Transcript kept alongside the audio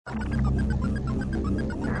So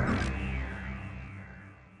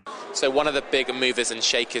one of the big movers and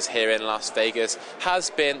shakers here in Las Vegas has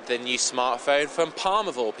been the new smartphone from Palm,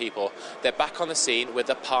 of all people. They're back on the scene with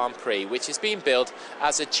the Palm Pre, which is being billed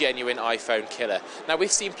as a genuine iPhone killer. Now,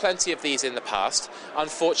 we've seen plenty of these in the past.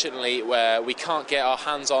 Unfortunately, we can't get our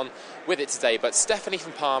hands on with it today, but Stephanie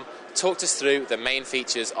from Palm talked us through the main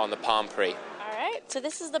features on the Palm Pre. So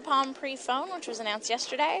this is the Palm Pre phone, which was announced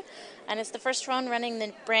yesterday, and it's the first phone running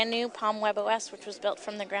the brand new Palm Web OS, which was built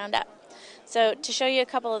from the ground up. So to show you a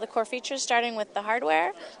couple of the core features, starting with the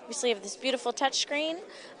hardware, obviously you have this beautiful touchscreen,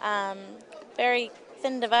 very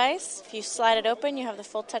thin device. If you slide it open, you have the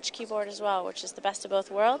full touch keyboard as well, which is the best of both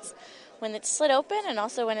worlds. When it's slid open and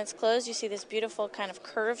also when it's closed, you see this beautiful kind of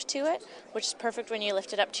curve to it, which is perfect when you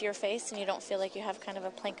lift it up to your face and you don't feel like you have kind of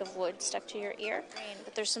a plank of wood stuck to your ear.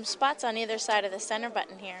 But there's some spots on either side of the center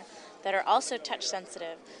button here that are also touch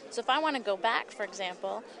sensitive. So if I want to go back, for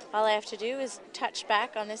example, all I have to do is touch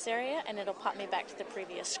back on this area and it'll pop me back to the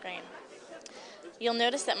previous screen. You'll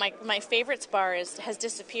notice that my favorites bar has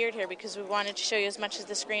disappeared here because we wanted to show you as much of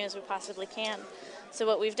the screen as we possibly can. So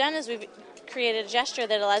what we've done is we've created a gesture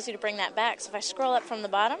that allows you to bring that back. So if I scroll up from the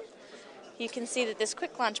bottom, you can see that this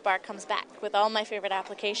quick launch bar comes back with all my favorite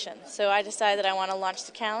applications. So I decide that I want to launch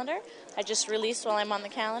the calendar. I just release while I'm on the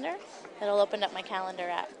calendar. It'll open up my calendar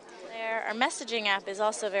app. Our messaging app is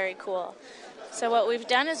also very cool. So what we've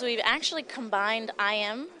done is we've actually combined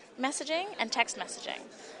IM messaging and text messaging.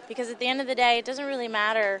 Because at the end of the day, it doesn't really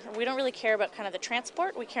matter. We don't really care about kind of the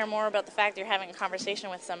transport. We care more about the fact that you're having a conversation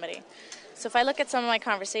with somebody. So if I look at some of my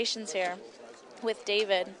conversations here with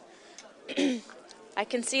David, I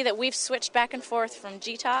can see that we've switched back and forth from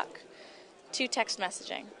Gtalk to text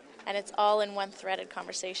messaging. And it's all in one threaded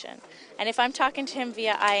conversation. And if I'm talking to him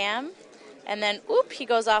via IM, and then, he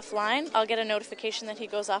goes offline, I'll get a notification that he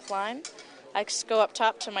goes offline. I just go up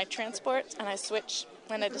top to my transport, and I switch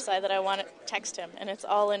when I decide that I want to text him. And it's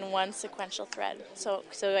all in one sequential thread, so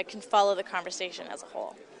I can follow the conversation as a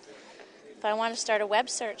whole. If I want to start a web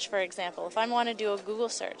search, for example, if I want to do a Google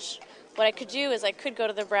search, what I could do is I could go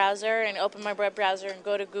to the browser and open my web browser and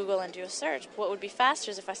go to Google and do a search. What would be faster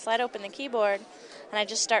is if I slide open the keyboard and I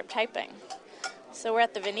just start typing. So we're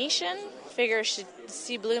at the Venetian, figure should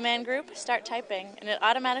see Blue Man Group, start typing, and it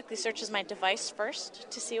automatically searches my device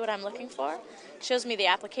first to see what I'm looking for. It shows me the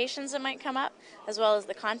applications that might come up, as well as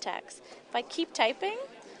the contacts. If I keep typing,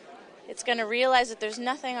 it's going to realize that there's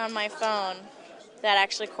nothing on my phone that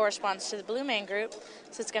actually corresponds to the Blue Man Group,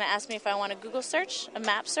 so it's going to ask me if I want a Google search, a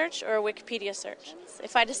map search, or a Wikipedia search.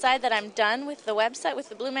 If I decide that I'm done with the website, with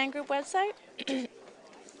the Blue Man Group website,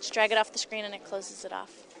 just drag it off the screen and it closes it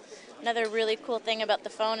off. Another really cool thing about the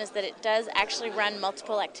phone is that it does actually run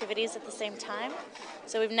multiple activities at the same time.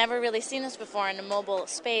 So we've never really seen this before in a mobile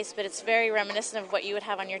space, but it's very reminiscent of what you would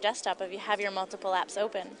have on your desktop if you have your multiple apps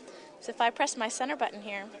open. So if I press my center button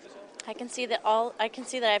here, I can see that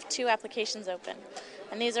I have two applications open,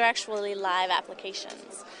 and these are actually live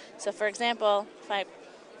applications. So for example, if I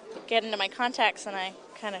get into my contacts and I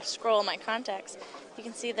kind of scroll my contacts, you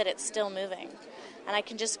can see that it's still moving. And I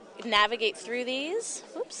can just navigate through these.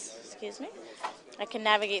 I can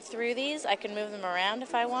navigate through these. I can move them around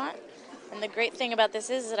if I want. And the great thing about this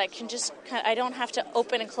is that I don't have to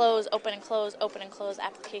open and close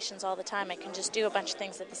applications all the time. I can just do a bunch of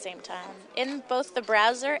things at the same time. In both the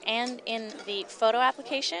browser and in the photo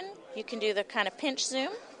application, you can do the kind of pinch zoom.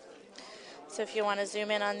 So if you want to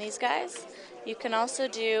zoom in on these guys, you can also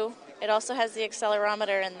it also has the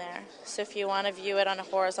accelerometer in there. So if you want to view it on a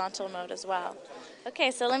horizontal mode as well. Okay,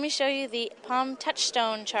 so let me show you the Palm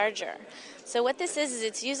Touchstone charger. So what this is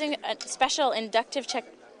it's using a special inductive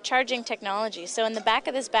charging technology. So in the back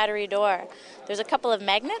of this battery door, there's a couple of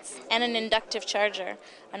magnets and an inductive charger.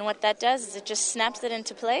 And what that does is it just snaps it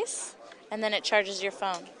into place, and then it charges your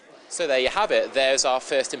phone. So there you have it. There's our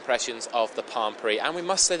first impressions of the Palm Pre, and we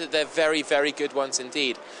must say that they're very, very good ones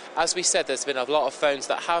indeed. As we said, there's been a lot of phones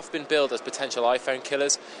that have been billed as potential iPhone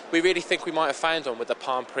killers. We really think we might have found one with the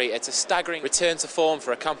Palm Pre. It's a staggering return to form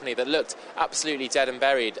for a company that looked absolutely dead and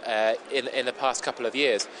buried in the past couple of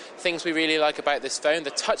years. Things we really like about this phone,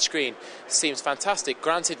 the touchscreen seems fantastic.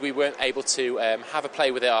 Granted, we weren't able to have a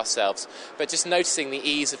play with it ourselves, but just noticing the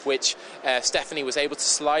ease of which Stephanie was able to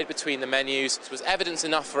slide between the menus was evidence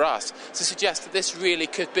enough for us to suggest that this really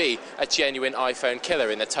could be a genuine iPhone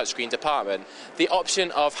killer in the touchscreen department. The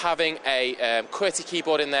option of having a QWERTY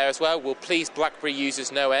keyboard in there as well will please BlackBerry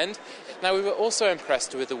users no end. Now, we were also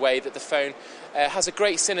impressed with the way that the phone has a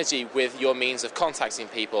great synergy with your means of contacting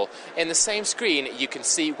people. In the same screen, you can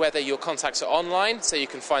see whether your contacts are online, so you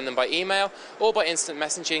can find them by email or by instant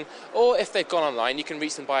messaging, or if they've gone online, you can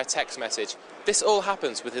reach them by a text message. This all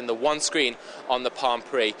happens within the one screen on the Palm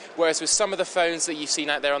Pre, whereas with some of the phones that you've seen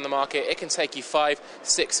out there on the market, it can take you 5,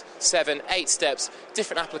 6, 7, 8 steps,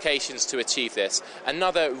 different applications to achieve this.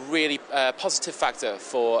 Another really positive factor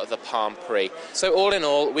for the Palm Pre. So all in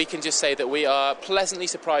all, we can just say that we are pleasantly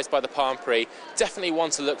surprised by the Palm Pre. Definitely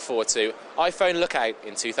one to look forward to. iPhone look out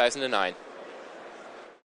in 2009.